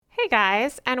Hey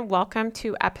guys, and welcome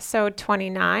to episode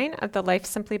 29 of the Life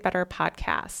Simply Better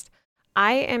podcast.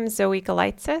 I am Zoe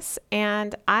Galitzis,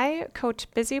 and I coach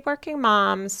busy working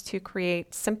moms to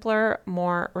create simpler,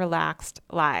 more relaxed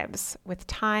lives with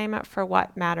time for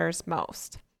what matters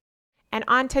most. And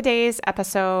on today's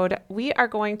episode, we are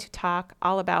going to talk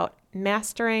all about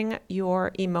mastering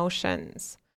your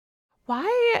emotions.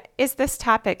 Why is this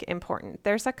topic important?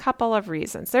 There's a couple of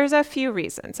reasons. There's a few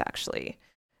reasons, actually.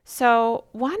 So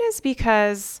one is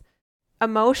because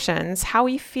emotions, how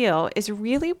we feel, is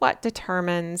really what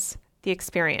determines the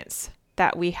experience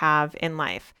that we have in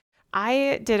life.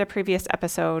 I did a previous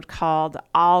episode called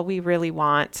All We Really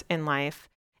Want in Life,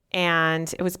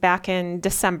 and it was back in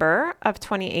December of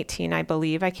 2018, I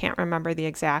believe. I can't remember the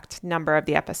exact number of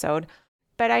the episode,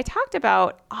 but I talked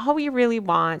about all we really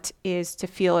want is to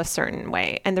feel a certain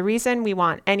way. And the reason we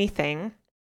want anything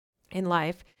in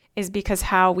life is because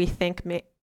how we think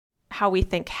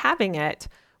having it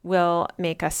will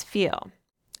make us feel.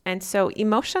 And so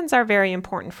emotions are very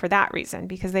important for that reason,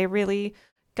 because they really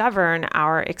govern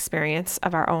our experience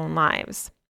of our own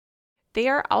lives. They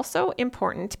are also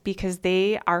important because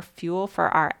they are fuel for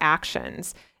our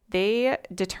actions. They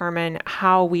determine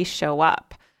how we show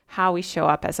up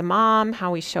as a mom,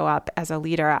 how we show up as a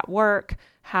leader at work,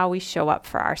 how we show up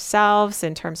for ourselves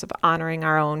in terms of honoring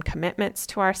our own commitments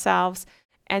to ourselves.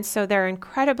 And so they're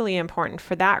incredibly important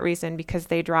for that reason, because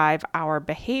they drive our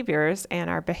behaviors, and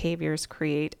our behaviors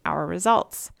create our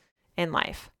results in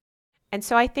life. And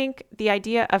so I think the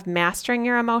idea of mastering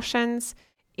your emotions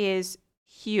is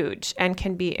huge and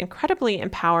can be incredibly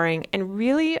empowering and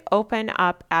really open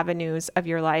up avenues of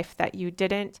your life that you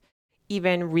didn't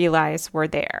even realize were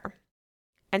there.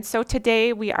 And so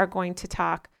today we are going to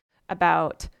talk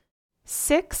about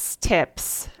 6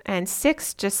 tips and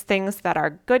 6 just things that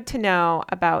are good to know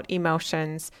about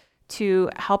emotions to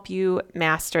help you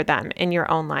master them in your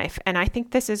own life. And I think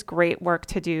this is great work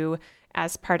to do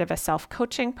as part of a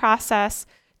self-coaching process,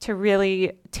 to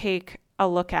really take a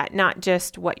look at not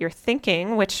just what you're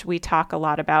thinking, which we talk a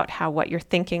lot about, how what you're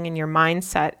thinking and your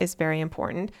mindset is very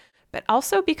important, but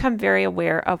also become very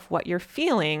aware of what you're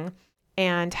feeling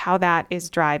and how that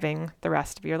is driving the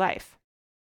rest of your life.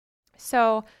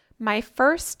 So my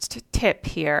first tip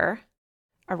here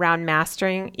around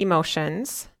mastering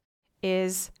emotions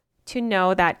is to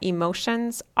know that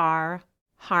emotions are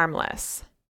harmless.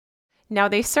 Now,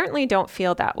 they certainly don't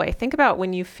feel that way. Think about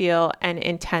when you feel an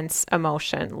intense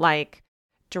emotion like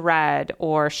dread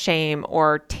or shame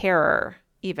or terror,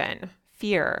 even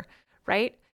fear,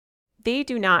 right? They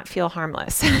do not feel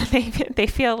harmless. They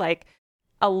feel like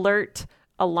alert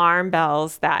alarm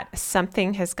bells that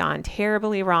something has gone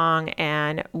terribly wrong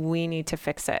and we need to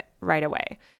fix it right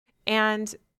away.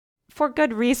 And for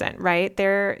good reason, right?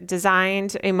 They're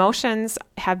designed, emotions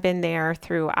have been there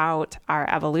throughout our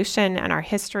evolution and our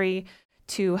history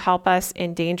to help us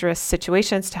in dangerous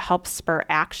situations, to help spur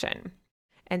action.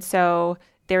 And so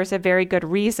there's a very good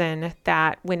reason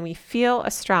that when we feel a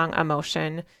strong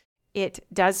emotion, it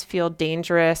does feel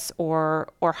dangerous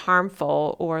or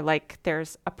harmful, or like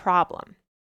there's a problem.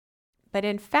 But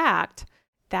in fact,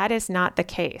 that is not the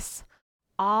case.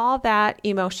 All that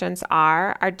emotions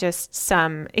are just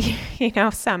some,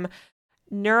 some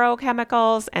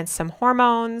neurochemicals and some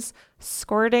hormones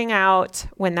squirting out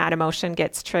when that emotion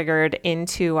gets triggered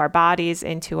into our bodies,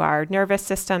 into our nervous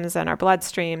systems and our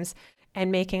bloodstreams,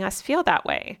 and making us feel that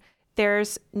way.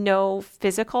 There's no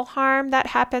physical harm that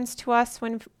happens to us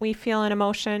when we feel an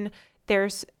emotion.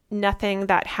 There's nothing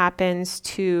that happens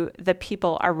to the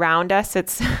people around us.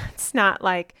 It's not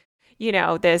like,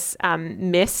 this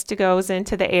mist goes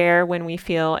into the air when we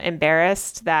feel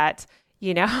embarrassed that,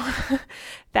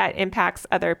 that impacts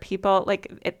other people.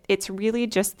 Like it's really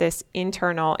just this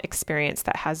internal experience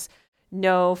that has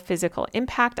no physical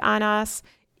impact on us,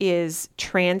 is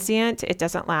transient. It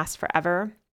doesn't last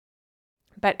forever.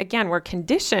 But again, we're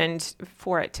conditioned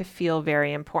for it to feel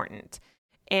very important.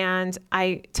 And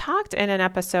I talked in an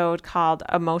episode called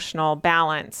Emotional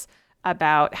Balance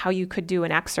about how you could do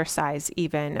an exercise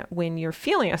even when you're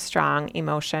feeling a strong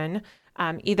emotion,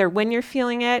 either when you're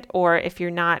feeling it, or if you're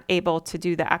not able to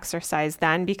do the exercise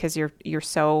then because you're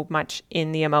so much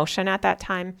in the emotion at that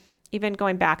time, even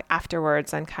going back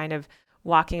afterwards and kind of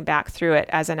walking back through it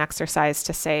as an exercise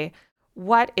to say,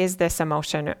 what is this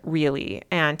emotion really?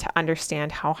 And to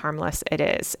understand how harmless it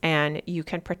is. And you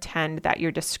can pretend that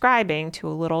you're describing to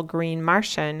a little green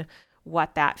Martian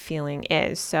what that feeling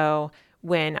is. So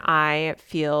when I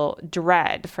feel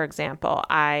dread, for example,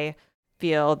 I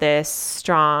feel this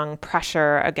strong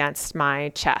pressure against my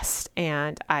chest,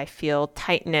 and I feel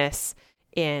tightness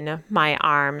in my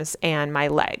arms and my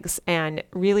legs. And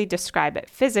really describe it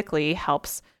physically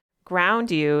helps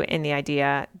ground you in the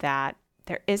idea that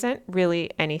there isn't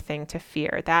really anything to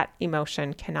fear. That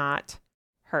emotion cannot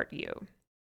hurt you.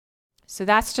 So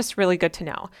that's just really good to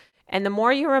know. And the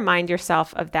more you remind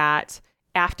yourself of that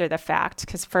after the fact,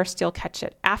 because first you'll catch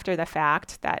it after the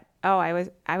fact that, oh,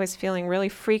 I was feeling really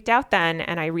freaked out then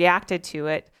and I reacted to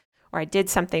it, or I did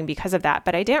something because of that,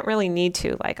 but I didn't really need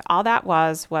to. Like all that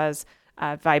was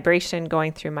a vibration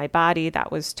going through my body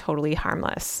that was totally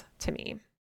harmless to me.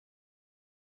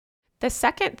 The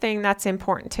second thing that's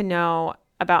important to know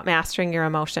about mastering your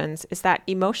emotions is that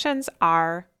emotions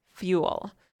are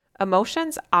fuel.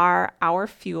 Emotions are our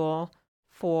fuel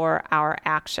for our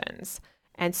actions.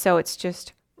 And so it's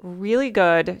just really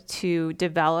good to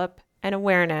develop an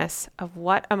awareness of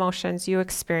what emotions you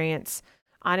experience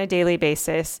on a daily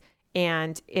basis.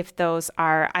 And if those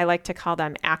are, I like to call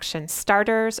them action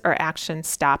starters or action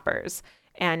stoppers.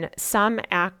 And some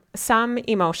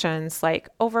emotions like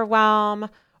overwhelm,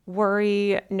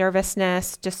 worry,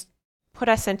 nervousness, just put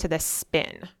us into this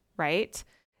spin, right?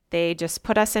 They just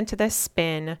put us into this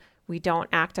spin. We don't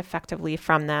act effectively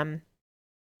from them.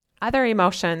 Other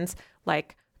emotions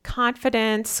like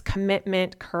confidence,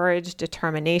 commitment, courage,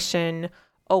 determination,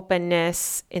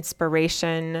 openness,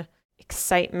 inspiration,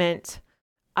 excitement,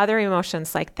 other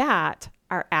emotions like that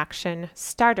are action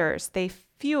starters. They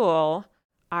fuel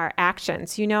our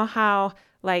actions. You know how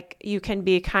like you can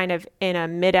be kind of in a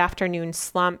mid-afternoon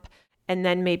slump and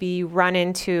then maybe you run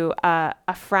into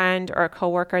a friend or a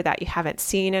coworker that you haven't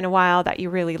seen in a while that you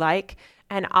really like,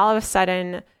 and all of a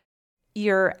sudden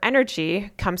your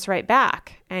energy comes right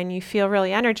back and you feel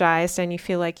really energized and you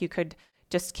feel like you could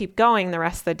just keep going the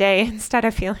rest of the day instead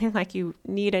of feeling like you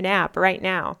need a nap right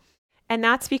now. And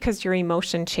that's because your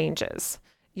emotion changes.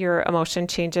 Your emotion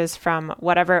changes from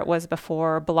whatever it was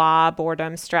before, blah,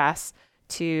 boredom, stress,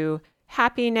 to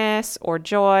happiness or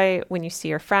joy when you see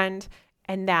your friend.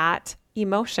 And that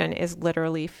emotion is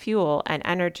literally fuel and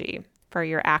energy for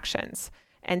your actions.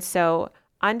 And so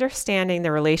understanding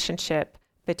the relationship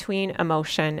between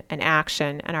emotion and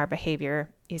action and our behavior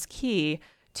is key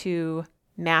to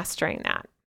mastering that.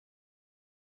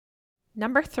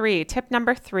 Tip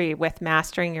number 3 with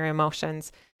mastering your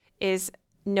emotions is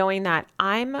knowing that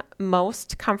I'm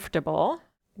most comfortable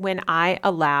when I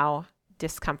allow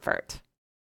discomfort,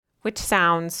 which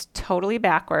sounds totally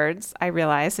backwards. I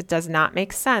realize it does not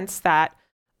make sense that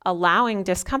allowing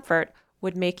discomfort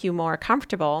would make you more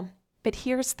comfortable. But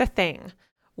here's the thing.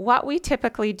 What we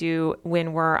typically do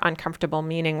when we're uncomfortable,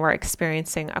 meaning we're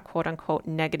experiencing a quote unquote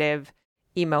negative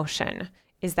emotion,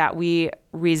 is that we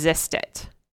resist it.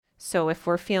 So if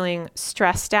we're feeling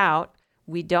stressed out,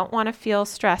 we don't want to feel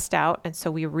stressed out. And so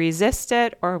we resist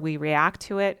it or we react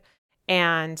to it.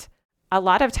 And a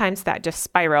lot of times that just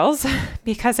spirals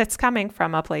because it's coming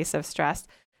from a place of stress.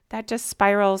 That just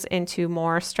spirals into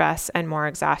more stress and more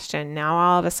exhaustion. Now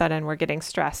all of a sudden we're getting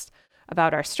stressed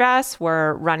about our stress.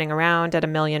 We're running around at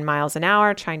 1,000,000 miles an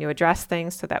hour trying to address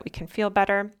things so that we can feel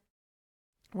better.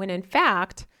 When in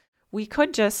fact, we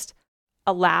could just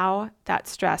allow that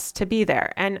stress to be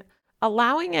there. And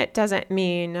allowing it doesn't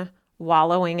mean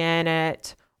wallowing in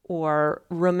it or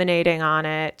ruminating on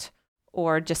it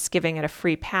or just giving it a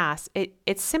free pass.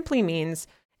 It simply means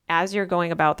as you're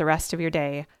going about the rest of your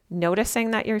day,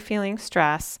 noticing that you're feeling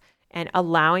stress and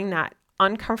allowing that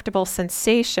uncomfortable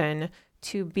sensation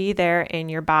to be there in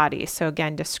your body. So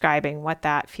again, describing what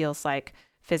that feels like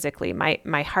physically.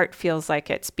 My heart feels like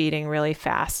it's beating really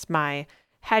fast. My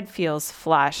head feels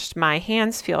flushed. My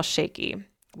hands feel shaky.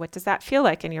 What does that feel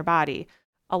like in your body?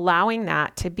 Allowing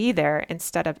that to be there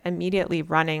instead of immediately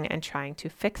running and trying to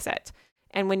fix it.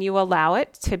 And when you allow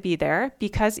it to be there,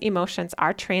 because emotions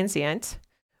are transient,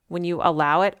 when you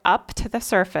allow it up to the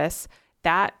surface,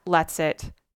 that lets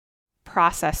it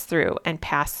process through and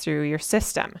pass through your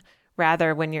system.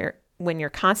 Rather, when you're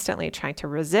constantly trying to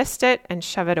resist it and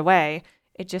shove it away,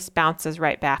 it just bounces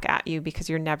right back at you because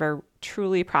you're never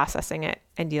truly processing it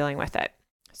and dealing with it.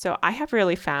 So I have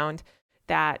really found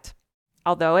that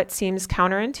although it seems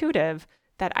counterintuitive,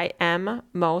 that I am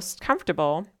most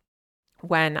comfortable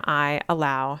when I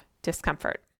allow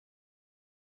discomfort.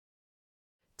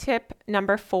 Tip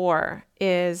number 4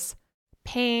 is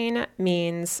pain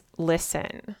means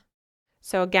listen.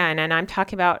 So again, and I'm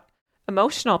talking about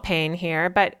emotional pain here,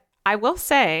 but I will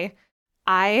say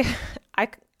I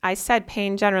said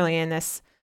pain generally in this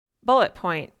bullet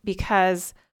point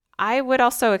because I would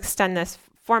also extend this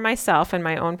for myself and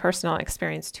my own personal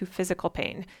experience to physical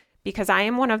pain, because I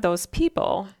am one of those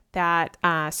people that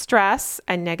stress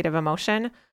and negative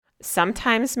emotion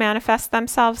sometimes manifest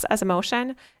themselves as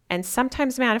emotion, and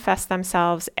sometimes manifest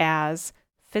themselves as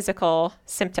physical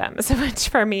symptoms, which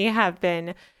for me have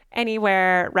been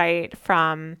anywhere right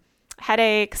from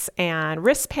headaches and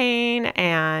wrist pain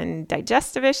and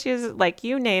digestive issues, like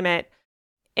you name it.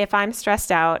 If I'm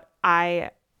stressed out,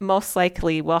 I most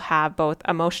likely will have both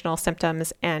emotional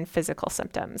symptoms and physical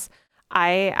symptoms.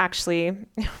 I actually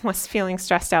was feeling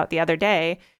stressed out the other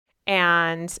day,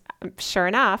 and sure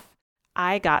enough,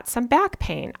 I got some back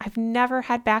pain. I've never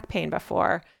had back pain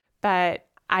before, but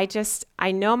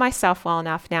I know myself well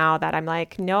enough now that I'm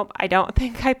like, nope, I don't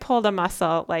think I pulled a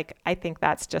muscle. Like, I think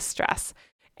that's just stress.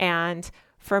 And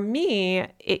for me,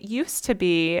 it used to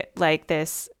be like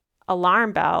this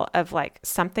alarm bell of like,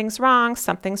 something's wrong,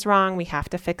 we have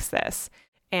to fix this.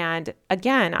 And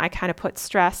again, I kind of put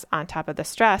stress on top of the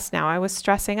stress. Now I was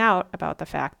stressing out about the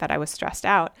fact that I was stressed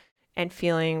out and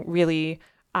feeling really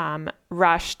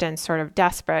rushed and sort of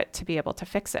desperate to be able to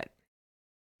fix it.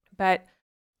 But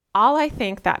all I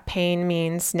think that pain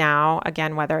means now,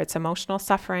 again, whether it's emotional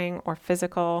suffering or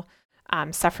physical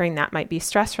suffering that might be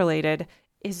stress related,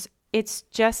 is it's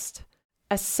just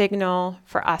a signal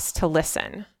for us to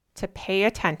listen, to pay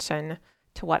attention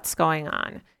to what's going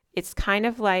on. It's kind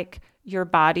of like your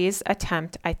body's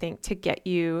attempt, I think, to get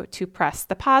you to press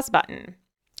the pause button,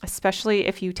 especially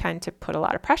if you tend to put a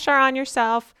lot of pressure on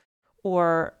yourself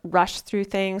or rush through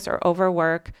things or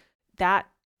overwork. That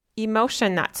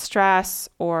emotion, that stress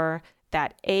or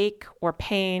that ache or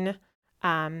pain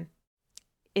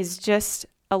is just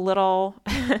a little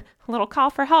call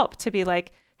for help to be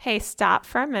like, hey, stop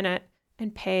for a minute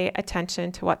and pay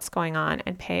attention to what's going on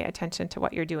and pay attention to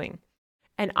what you're doing.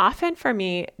 And often for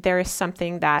me, there is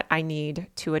something that I need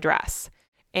to address.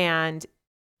 And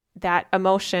that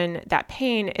emotion, that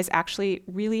pain is actually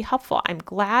really helpful. I'm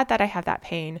glad that I have that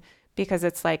pain because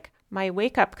it's like my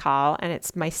wake-up call and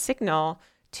it's my signal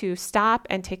to stop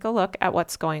and take a look at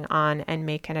what's going on and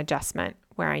make an adjustment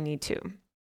where I need to.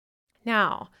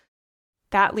 Now,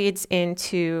 that leads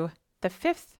into the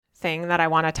fifth thing that I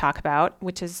want to talk about,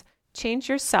 which is change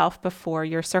yourself before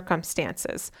your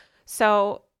circumstances.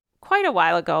 So quite a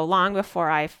while ago, long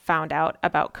before I found out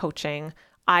about coaching,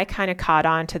 I kind of caught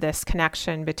on to this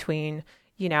connection between,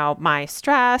 my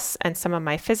stress and some of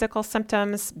my physical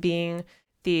symptoms being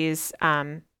these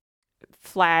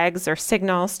flags or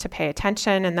signals to pay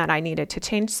attention and that I needed to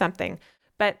change something.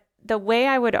 But the way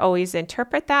I would always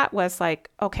interpret that was like,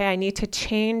 okay, I need to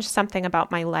change something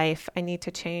about my life. I need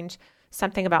to change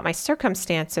something about my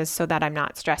circumstances so that I'm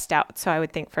not stressed out. So I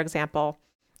would think, for example,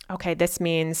 okay, this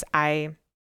means I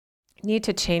need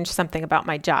to change something about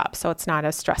my job so it's not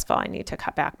as stressful. I need to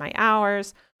cut back my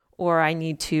hours, or I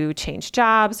need to change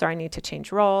jobs, or I need to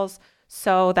change roles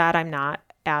so that I'm not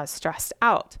as stressed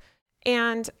out.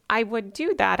 And I would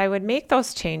do that. I would make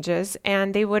those changes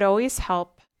and they would always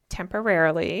help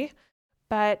temporarily.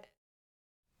 But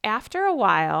after a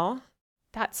while,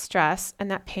 that stress and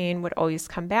that pain would always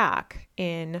come back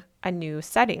in a new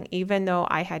setting. Even though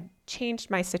I had changed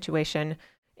my situation,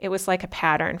 it was like a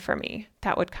pattern for me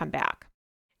that would come back.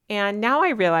 And now I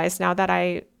realize, now that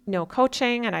I know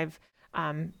coaching and I've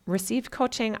received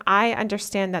coaching, I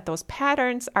understand that those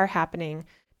patterns are happening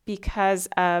because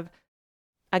of,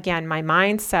 again, my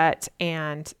mindset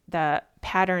and the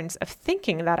patterns of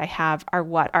thinking that I have are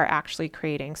what are actually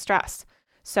creating stress.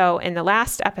 So in the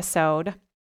last episode,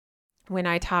 when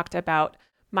I talked about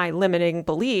my limiting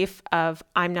belief of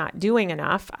I'm not doing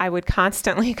enough, I would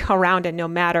constantly go around, and no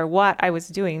matter what I was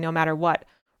doing, no matter what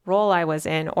role I was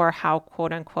in or how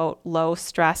quote unquote low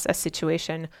stress a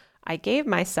situation I gave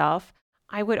myself,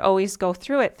 I would always go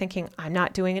through it thinking I'm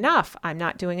not doing enough.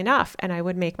 And I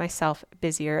would make myself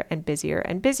busier and busier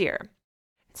and busier.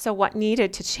 So what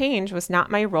needed to change was not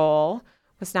my role,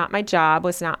 was not my job,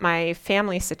 was not my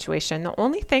family situation. The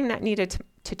only thing that needed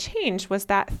to change was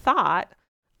that thought,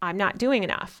 I'm not doing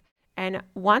enough. And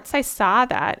once I saw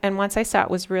that, and once I saw it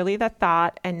was really the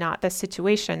thought and not the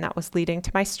situation that was leading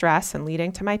to my stress and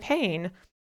leading to my pain,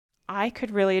 I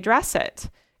could really address it.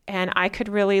 And I could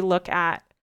really look at,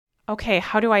 okay,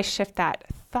 how do I shift that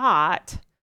thought?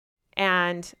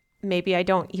 And maybe I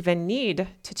don't even need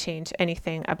to change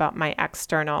anything about my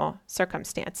external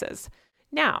circumstances.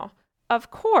 Now, of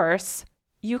course,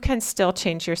 you can still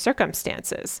change your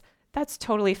circumstances. That's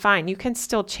totally fine. You can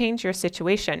still change your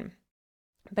situation,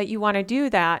 but you want to do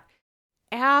that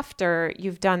after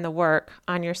you've done the work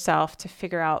on yourself to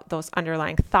figure out those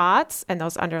underlying thoughts and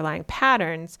those underlying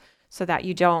patterns so that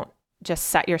you don't just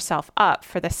set yourself up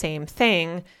for the same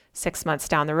thing 6 months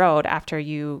down the road after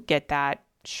you get that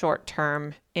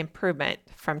short-term improvement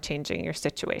from changing your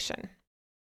situation.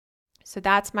 So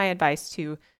that's my advice,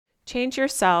 to change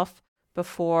yourself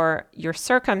before your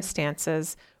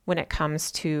circumstances, when it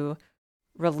comes to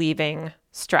relieving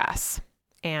stress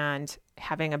and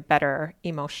having a better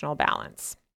emotional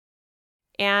balance.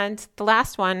 And the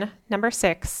last one, number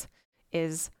 6,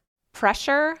 is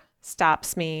pressure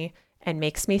stops me and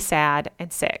makes me sad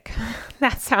and sick.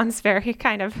 That sounds very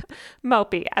kind of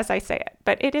mopey as I say it,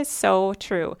 but it is so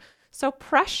true. So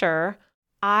pressure,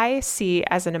 I see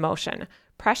as an emotion.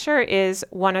 Pressure is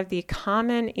one of the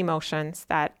common emotions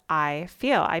that I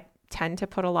feel. I tend to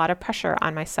put a lot of pressure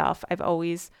on myself. I've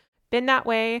always been that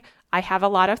way. I have a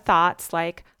lot of thoughts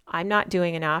like I'm not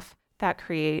doing enough that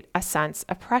create a sense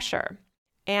of pressure.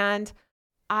 And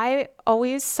I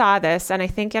always saw this, and I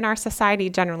think in our society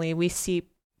generally, we see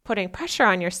putting pressure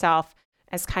on yourself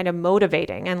as kind of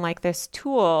motivating and like this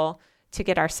tool to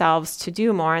get ourselves to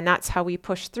do more. And that's how we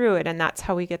push through it. And that's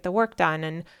how we get the work done.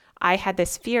 And I had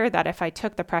this fear that if I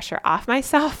took the pressure off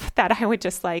myself, that I would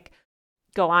just like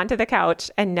go onto the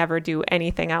couch and never do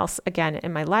anything else again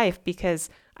in my life, because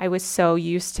I was so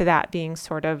used to that being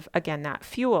sort of, again, that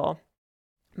fuel.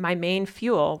 My main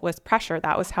fuel was pressure.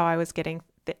 That was how I was getting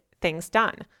things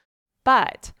done.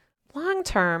 But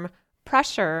long-term,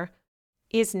 pressure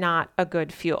is not a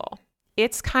good fuel.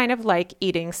 It's kind of like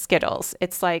eating Skittles.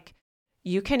 It's like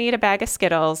you can eat a bag of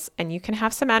Skittles and you can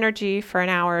have some energy for an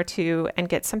hour or two and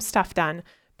get some stuff done.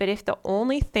 But if the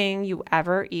only thing you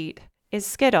ever eat is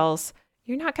Skittles,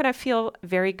 you're not going to feel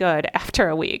very good after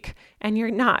a week, and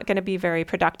you're not going to be very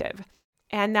productive.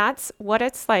 And that's what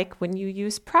it's like when you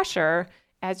use pressure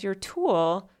as your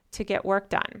tool to get work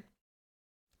done.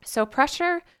 So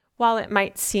pressure, while it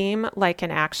might seem like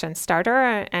an action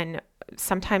starter, and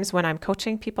sometimes when I'm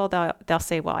coaching people, they'll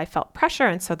say, well, I felt pressure,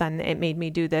 and so then it made me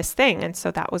do this thing, and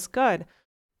so that was good.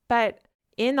 But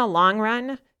in the long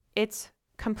run, it's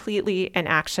completely an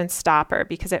action stopper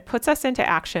because it puts us into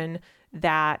action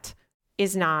that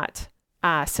is not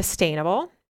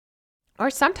sustainable. Or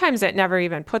sometimes it never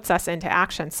even puts us into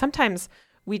action. Sometimes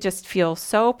we just feel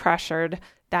so pressured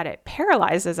that it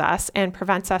paralyzes us and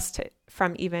prevents us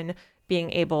from even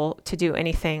being able to do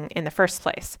anything in the first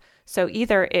place. So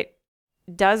either it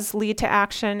does lead to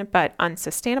action, but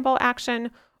unsustainable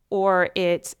action, or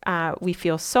we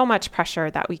feel so much pressure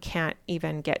that we can't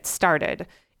even get started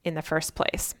in the first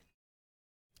place.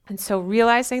 And so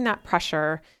realizing that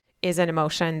pressure is an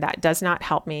emotion that does not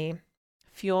help me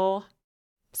fuel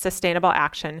sustainable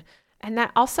action, and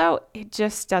that also it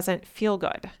just doesn't feel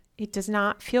good. It does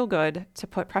not feel good to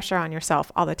put pressure on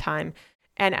yourself all the time.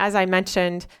 And as I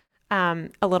mentioned a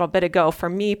little bit ago, for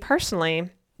me personally,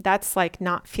 that's like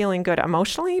not feeling good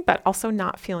emotionally, but also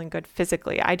not feeling good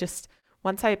physically.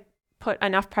 Once I put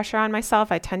enough pressure on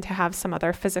myself, I tend to have some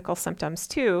other physical symptoms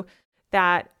too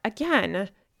that, again,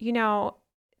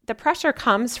 the pressure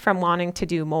comes from wanting to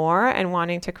do more and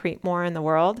wanting to create more in the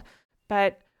world.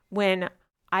 But when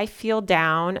I feel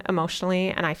down emotionally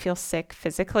and I feel sick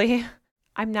physically,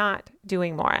 I'm not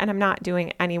doing more, and I'm not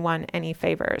doing anyone any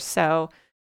favors. So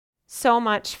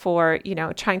much for,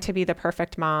 trying to be the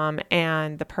perfect mom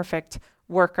and the perfect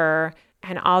worker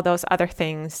and all those other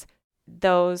things.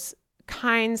 Those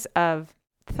kinds of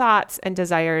thoughts and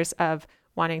desires of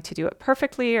wanting to do it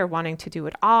perfectly or wanting to do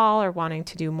it all or wanting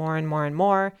to do more and more and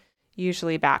more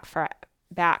usually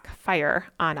backfire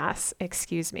on us.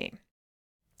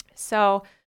 So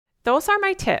those are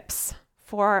my tips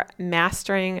for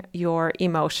mastering your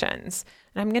emotions.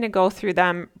 And I'm going to go through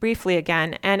them briefly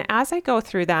again. And as I go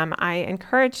through them, I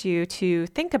encourage you to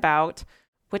think about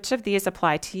which of these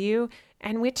apply to you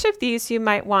and which of these you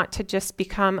might want to just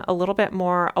become a little bit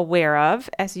more aware of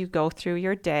as you go through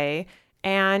your day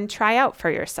and try out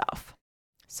for yourself.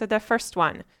 So the first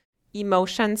one,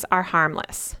 emotions are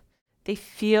harmless. They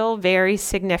feel very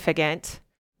significant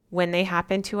when they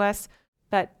happen to us,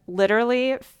 but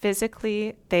literally,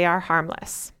 physically, they are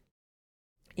harmless.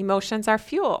 Emotions are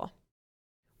fuel.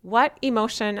 What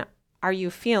emotion are you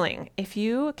feeling? If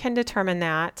you can determine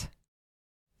that,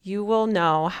 you will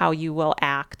know how you will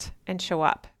act and show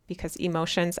up, because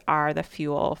emotions are the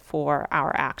fuel for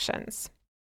our actions.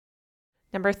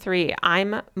 Number 3,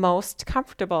 I'm most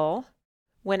comfortable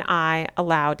when I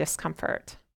allow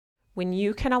discomfort. When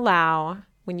you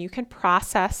can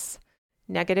process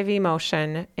negative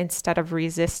emotion instead of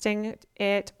resisting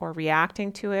it or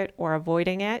reacting to it or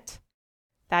avoiding it,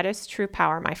 that is true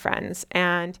power, my friends.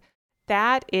 And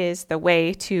that is the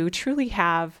way to truly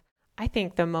have, I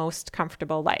think, the most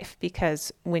comfortable life,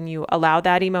 because when you allow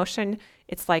that emotion,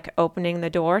 it's like opening the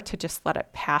door to just let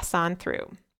it pass on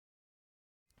through.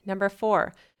 Number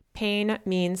 4, pain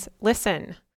means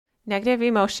listen. Negative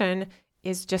emotion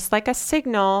is just like a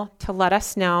signal to let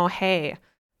us know, hey,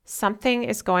 something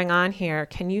is going on here.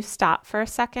 Can you stop for a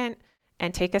second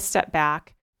and take a step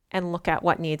back and look at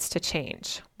what needs to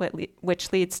change,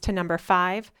 which leads to number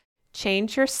 5,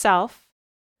 change yourself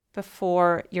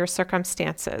before your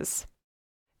circumstances.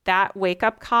 That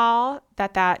wake-up call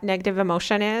that negative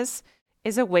emotion is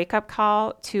a wake-up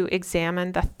call to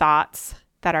examine the thoughts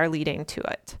that are leading to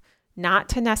it. Not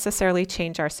to necessarily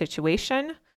change our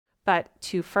situation, but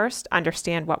to first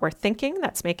understand what we're thinking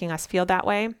that's making us feel that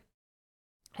way,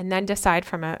 and then decide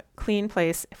from a clean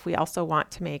place if we also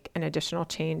want to make an additional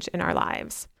change in our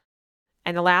lives.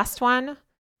 And the last one,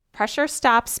 pressure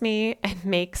stops me and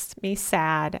makes me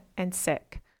sad and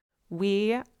sick.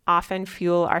 We often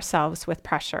fuel ourselves with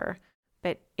pressure,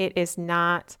 but it is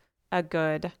not a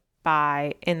good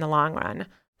buy in the long run.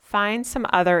 Find some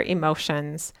other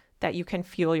emotions that you can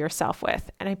fuel yourself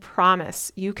with. And I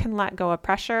promise you can let go of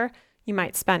pressure. You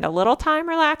might spend a little time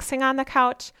relaxing on the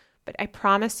couch, but I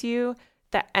promise you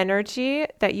the energy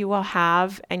that you will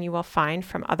have and you will find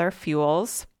from other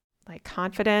fuels like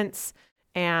confidence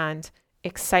and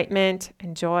excitement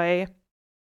and joy,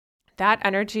 that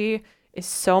energy is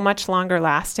so much longer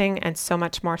lasting and so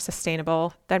much more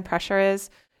sustainable than pressure is.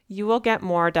 You will get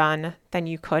more done than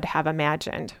you could have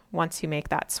imagined once you make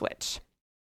that switch.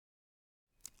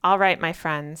 All right, my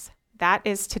friends, that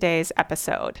is today's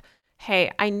episode.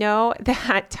 Hey, I know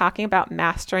that talking about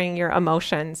mastering your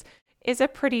emotions is a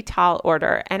pretty tall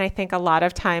order, and I think a lot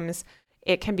of times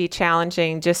it can be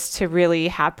challenging just to really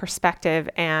have perspective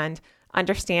and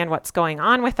understand what's going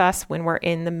on with us when we're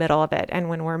in the middle of it and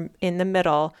when we're in the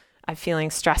middle of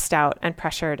feeling stressed out and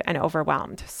pressured and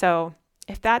overwhelmed. So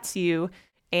if that's you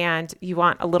and you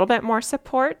want a little bit more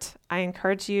support, I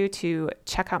encourage you to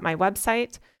check out my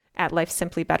website at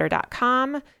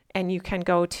lifesimplybetter.com, and you can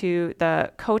go to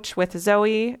the Coach with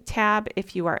Zoe tab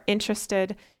if you are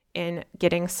interested in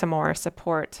getting some more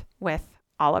support with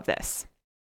all of this.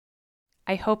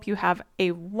 I hope you have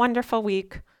a wonderful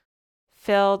week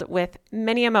filled with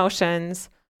many emotions,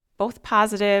 both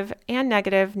positive and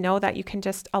negative. Know that you can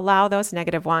just allow those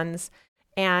negative ones,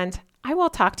 and I will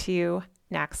talk to you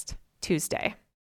next Tuesday.